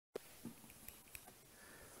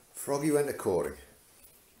Froggy went a-courting.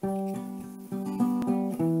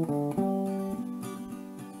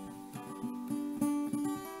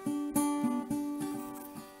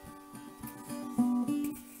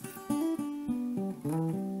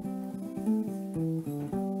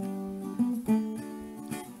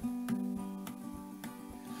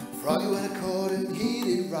 Froggy went a-courting, he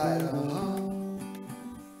did right,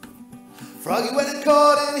 Froggy went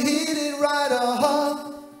a-courting, he did right,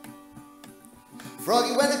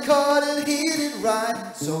 Froggy went a-courting, he did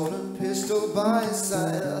right, sword and pistol by his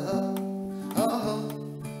side,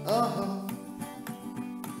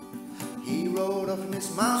 He rode up to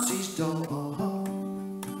Miss Mousie's door,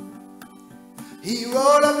 He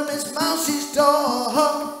rode up to Miss Mousie's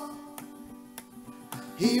door,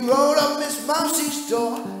 He rode up Miss Mousie's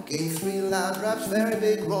door, gave 3 loud raps, very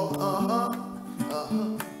big roar,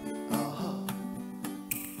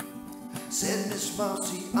 Said, Miss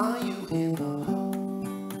Mousie, are you in,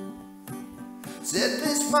 Said,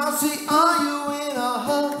 Miss Mousie, are you in,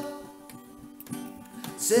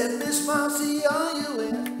 Said, Miss Mousie, are you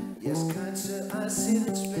in? Yes, kind sir, I see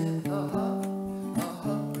it spin,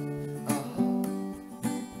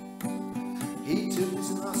 He took Miss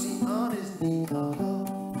Mousie on his knee,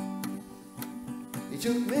 He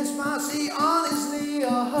took Miss Mousie on his knee,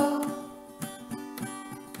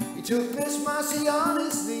 He took Miss Mousie on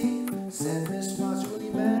his knee. Said, Miss Mousie, will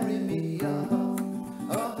you marry me?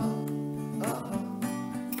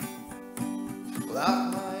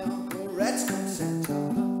 Without my Uncle Red's consent,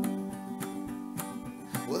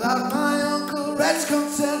 Without my Uncle Red's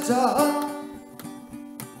consent,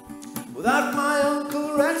 Without my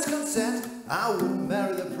Uncle Red's consent, I wouldn't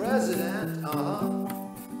marry the president,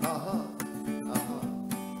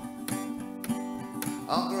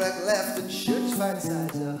 Uncle Red left and shook his fat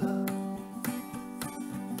sides,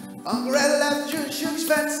 Uncle Red left and shook his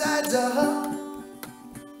fat sides,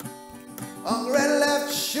 Uncle Red left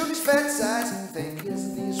and shook his fat sides, and think his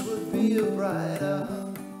niece would be a bride,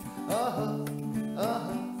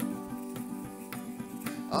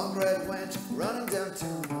 Uncle Red went running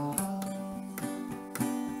downtown,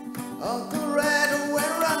 Uncle Red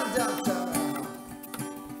went running downtown,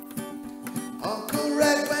 Uncle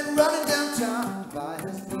Red went running downtown, buy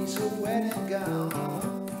his niece a wedding gown,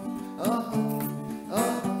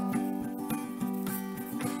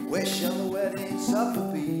 Where shall the wedding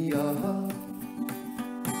supper be,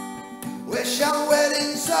 Where shall the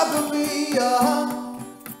wedding supper be,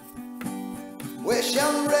 Where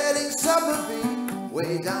shall the wedding supper be?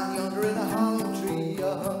 Way down yonder in a hollow tree,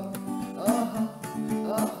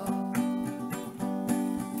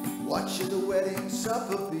 What should the wedding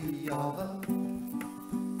supper be,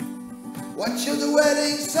 What should the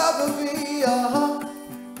wedding supper be,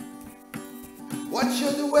 What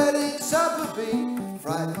should the wedding supper be?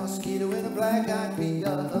 Fried mosquito in a black-eyed pea,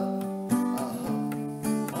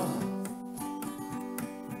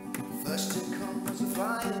 First to come was a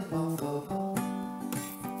flying moth,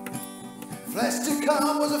 First to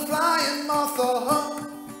come was a flying moth,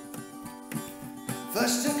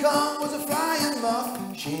 First to come was a flying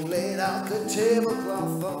moth, she laid out the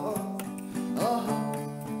tablecloth,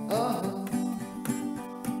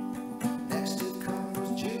 Next to come was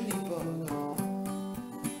Judy Bug,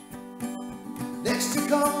 Next to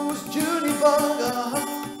come was Judy Bug,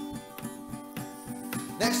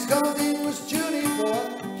 Next to come in was Judy Bug,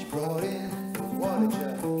 she brought in the water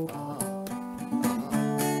jug,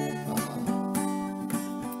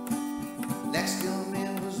 Next to come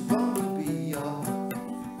in was Bumblebee,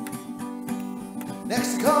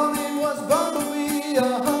 Next to come in was Bumblebee,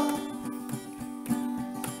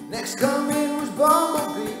 Next to come in was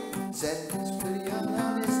Bumblebee, said his pretty young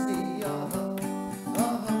on his knee,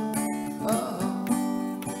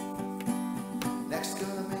 Next to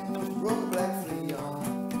come in was Broke Black Flea,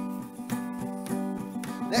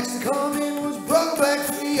 Next to come in was Broke Black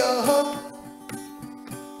Flea,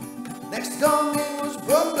 Next to come in was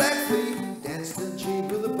Broke Black Flea, danced and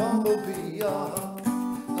jig with a bumblebee,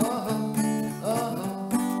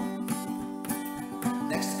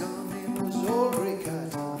 Next to come in was Old Grey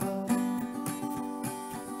Cat,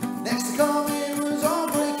 Next to come